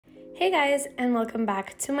Hey guys, and welcome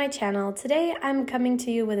back to my channel. Today I'm coming to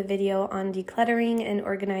you with a video on decluttering and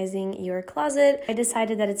organizing your closet. I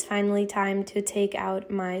decided that it's finally time to take out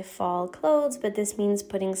my fall clothes, but this means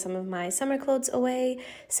putting some of my summer clothes away.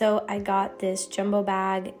 So I got this jumbo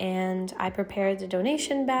bag and I prepared the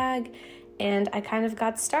donation bag and I kind of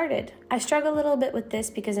got started. I struggle a little bit with this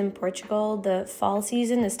because in Portugal, the fall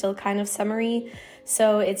season is still kind of summery,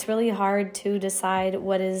 so it's really hard to decide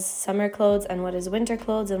what is summer clothes and what is winter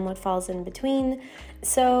clothes and what falls in between.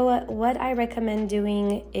 So what I recommend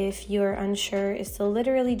doing if you're unsure is to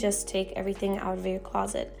literally just take everything out of your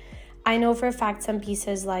closet. I know for a fact some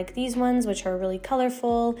pieces like these ones, which are really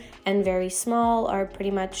colorful and very small, are pretty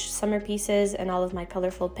much summer pieces, and all of my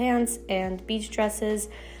colorful pants and beach dresses.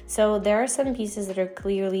 So there are some pieces that are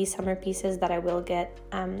clearly summer pieces that I will get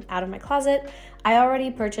out of my closet. I already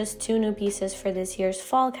purchased 2 new pieces for this year's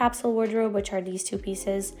fall capsule wardrobe, which are these 2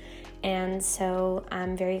 pieces. And so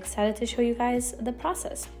I'm very excited to show you guys the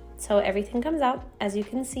process. So everything comes out, as you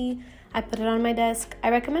can see. I put it on my desk. I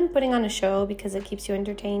recommend putting on a show because it keeps you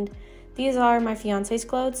entertained. These are my fiance's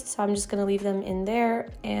clothes, so I'm just gonna leave them in there,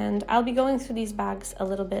 and I'll be going through these bags a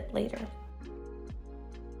little bit later.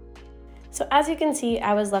 So as you can see,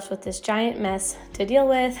 I was left with this giant mess to deal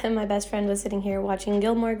with, and my best friend was sitting here watching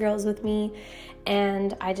Gilmore Girls with me,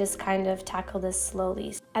 and I just kind of tackled this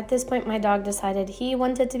slowly. At this point, my dog decided he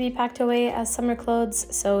wanted to be packed away as summer clothes,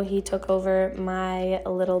 so he took over my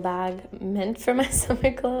little bag meant for my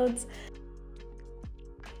summer clothes.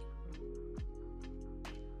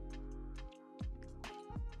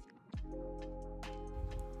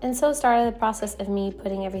 And so started the process of me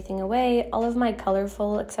putting everything away. All of my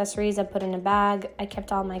colorful accessories I put in a bag. I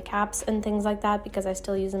kept all my caps and things like that because I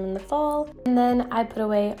still use them in the fall. And then I put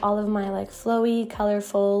away all of my flowy,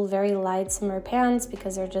 colorful, very light summer pants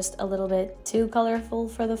because they're just a little bit too colorful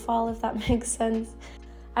for the fall, if that makes sense.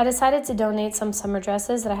 I decided to donate some summer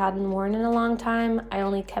dresses that I hadn't worn in a long time. I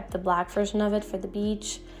only kept the black version of it for the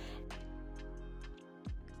beach.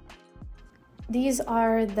 These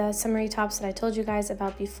are the summery tops that I told you guys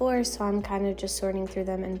about before, so I'm kind of just sorting through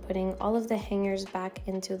them and putting all of the hangers back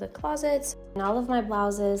into the closets. And all of my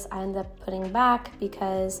blouses I end up putting back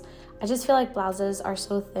because I just feel like blouses are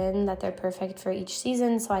so thin that they're perfect for each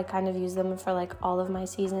season, so I kind of use them for all of my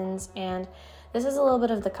seasons. And this is a little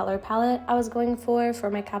bit of the color palette I was going for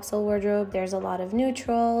my capsule wardrobe. There's a lot of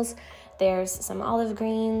neutrals. There's some olive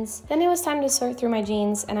greens. Then it was time to sort through my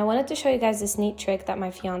jeans, and I wanted to show you guys this neat trick that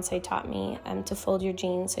my fiance taught me to fold your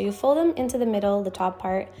jeans. So you fold them into the middle, the top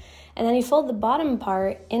part, and then you fold the bottom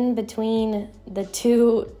part in between the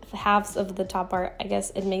 2 halves of the top part. I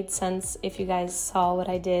guess it made sense if you guys saw what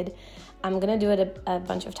I did. I'm gonna do it a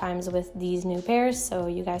bunch of times with these new pairs so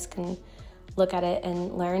you guys can look at it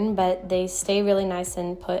and learn, but they stay really nice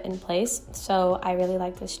and put in place. So I really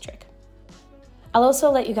like this trick. I'll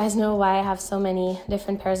also let you guys know why I have so many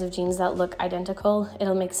different pairs of jeans that look identical.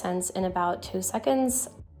 It'll make sense in about 2 seconds.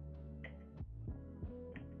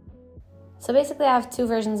 So basically I have 2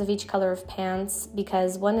 versions of each color of pants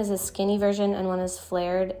because one is a skinny version and one is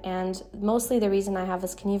flared, and mostly the reason I have a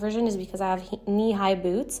skinny version is because I have knee-high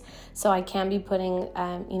boots, so I can't be putting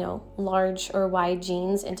large or wide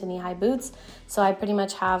jeans into knee-high boots. So I pretty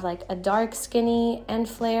much have a dark skinny and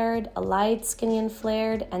flared, a light skinny and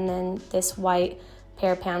flared, and then this white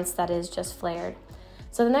pair of pants that is just flared.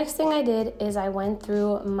 So the next thing I did is I went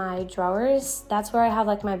through my drawers. That's where I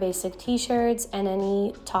have my basic t-shirts and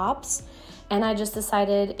any tops. And I just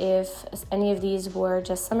decided if any of these were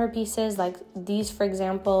just summer pieces, these for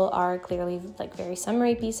example are clearly very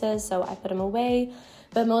summery pieces, so I put them away.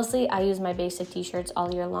 But mostly I use my basic t-shirts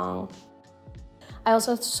all year long. I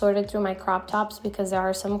also sorted through my crop tops because there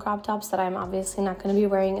are some crop tops that I'm obviously not going to be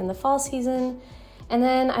wearing in the fall season. And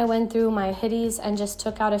then I went through my hoodies and just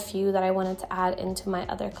took out a few that I wanted to add into my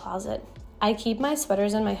other closet. I keep my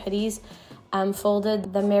sweaters and my hoodies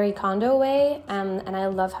folded the Marie Kondo way, and I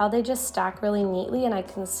love how they just stack really neatly and I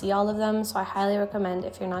can see all of them, so I highly recommend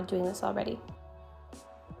if you're not doing this already.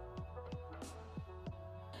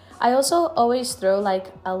 I also always throw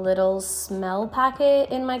a little smell packet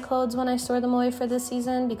in my clothes when I store them away for this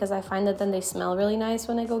season because I find that then they smell really nice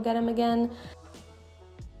when I go get them again.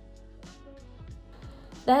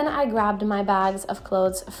 Then I grabbed my bags of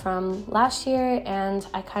clothes from last year and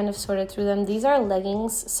I kind of sorted through them. These are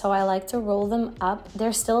leggings, so I like to roll them up.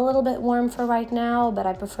 They're still a little bit warm for right now, but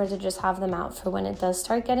I prefer to just have them out for when it does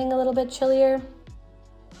start getting a little bit chillier.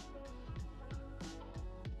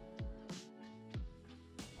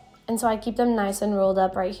 And so I keep them nice and rolled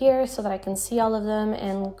up right here so that I can see all of them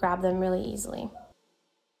and grab them really easily.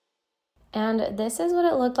 And this is what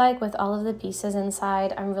it looked like with all of the pieces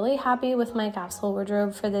inside. I'm really happy with my capsule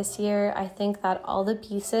wardrobe for this year. I think that all the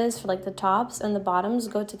pieces for like the tops and the bottoms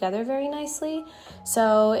go together very nicely.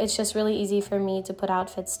 So it's just really easy for me to put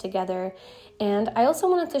outfits together. And I also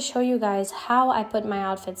wanted to show you guys how I put my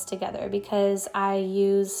outfits together because I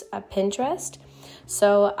use a Pinterest.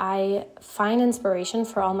 So I find inspiration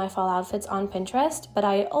for all my fall outfits on Pinterest, but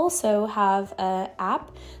I also have an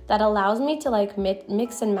app that allows me to like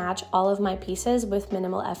mix and match all of my pieces with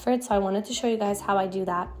minimal effort. So I wanted to show you guys how I do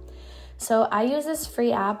that. So I use this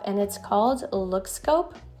free app and it's called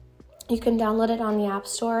Lookscope. You can download it on the App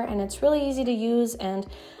Store and it's really easy to use, and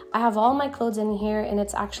I have all my clothes in here and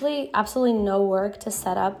it's actually absolutely no work to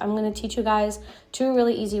set up. I'm going to teach you guys 2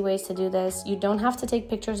 really easy ways to do this. You don't have to take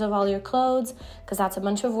pictures of all your clothes because that's a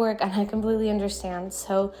bunch of work, and I completely understand.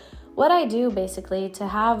 So what I do basically to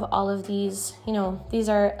have all of these, these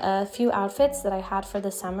are a few outfits that I had for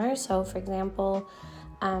the summer. So for example,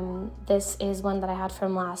 this is one that I had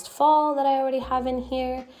from last fall that I already have in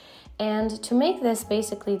here. And to make this,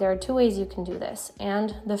 basically, there are 2 ways you can do this.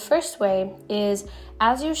 And the first way is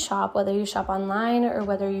as you shop, whether you shop online or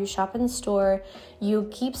whether you shop in store, you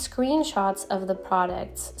keep screenshots of the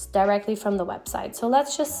products directly from the website. So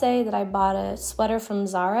let's just say that I bought a sweater from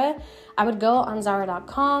Zara. I would go on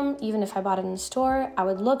Zara.com, even if I bought it in store, I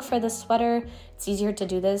would look for the sweater. It's easier to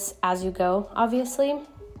do this as you go, obviously.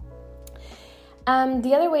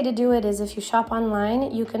 The other way to do it is if you shop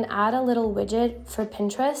online, you can add a little widget for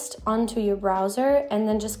Pinterest onto your browser and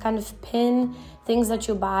then just kind of pin things that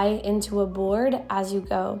you buy into a board as you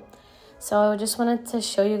go. So I just wanted to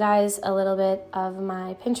show you guys a little bit of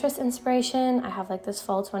my Pinterest inspiration. I have like this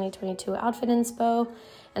fall 2022 outfit inspo.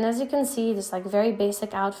 And as you can see, just like very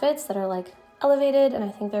basic outfits that are like elevated, and I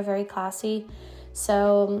think they're very classy.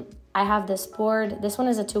 So I have this board. This one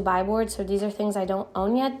is a 2x board, so these are things I don't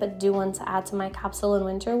own yet, but do want to add to my capsule and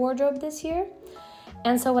winter wardrobe this year.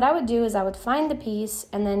 And so what I would do is I would find the piece,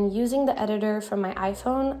 and then using the editor from my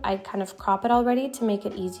iPhone, I kind of crop it already to make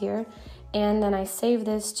it easier. And then I save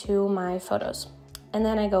this to my photos. And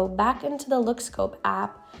then I go back into the Lookscope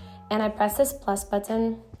app, and I press this plus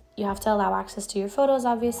button. You have to allow access to your photos,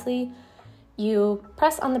 obviously. You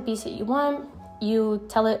press on the piece that you want. You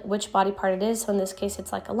tell it which body part it is, so in this case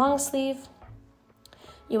it's like a long sleeve.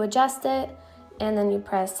 You adjust it, and then you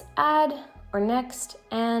press add or next,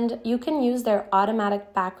 and you can use their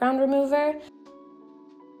automatic background remover.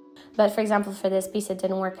 But for example, for this piece it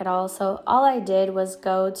didn't work at all, so all I did was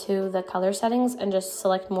go to the color settings and just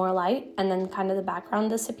select more light, and then kind of the background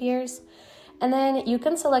disappears. And then you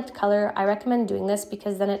can select color. I recommend doing this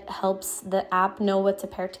because then it helps the app know what to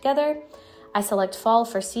pair together. I select fall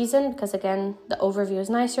for season because again, the overview is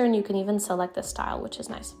nicer, and you can even select the style, which is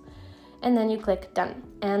nice. And then you click done,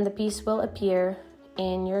 and the piece will appear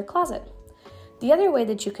in your closet. The other way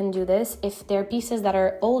that you can do this, if there are pieces that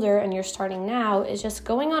are older and you're starting now, is just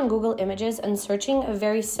going on Google Images and searching a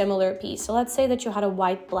very similar piece. So let's say that you had a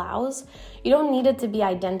white blouse. You don't need it to be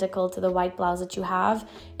identical to the white blouse that you have.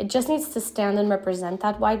 It just needs to stand and represent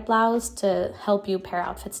that white blouse to help you pair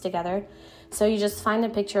outfits together. So you just find a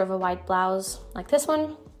picture of a white blouse like this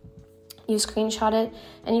one, you screenshot it,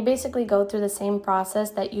 and you basically go through the same process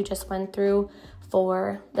that you just went through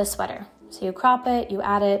for the sweater. So you crop it, you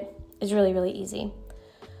add it. It's really, really easy.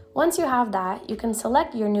 Once you have that, you can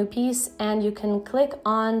select your new piece and you can click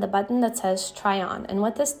on the button that says try on. And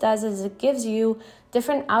what this does is it gives you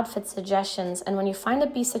different outfit suggestions. And when you find a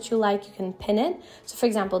piece that you like, you can pin it. So for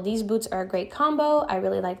example, these boots are a great combo. I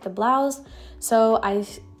really like the blouse. So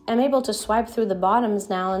I'm able to swipe through the bottoms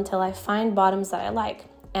now until I find bottoms that I like.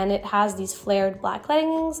 And it has these flared black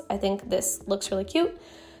leggings. I think this looks really cute.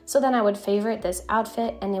 So then I would favorite this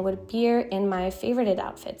outfit and it would appear in my favorited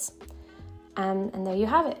outfits. And there you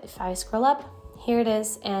have it. If I scroll up, here it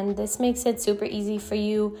is. And this makes it super easy for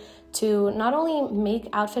you to not only make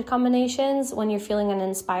outfit combinations when you're feeling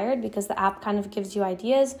uninspired, because the app kind of gives you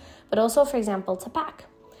ideas, but also, for example, to pack.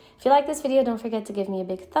 If you like this video, don't forget to give me a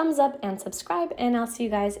big thumbs up and subscribe, and I'll see you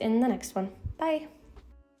guys in the next one. Bye.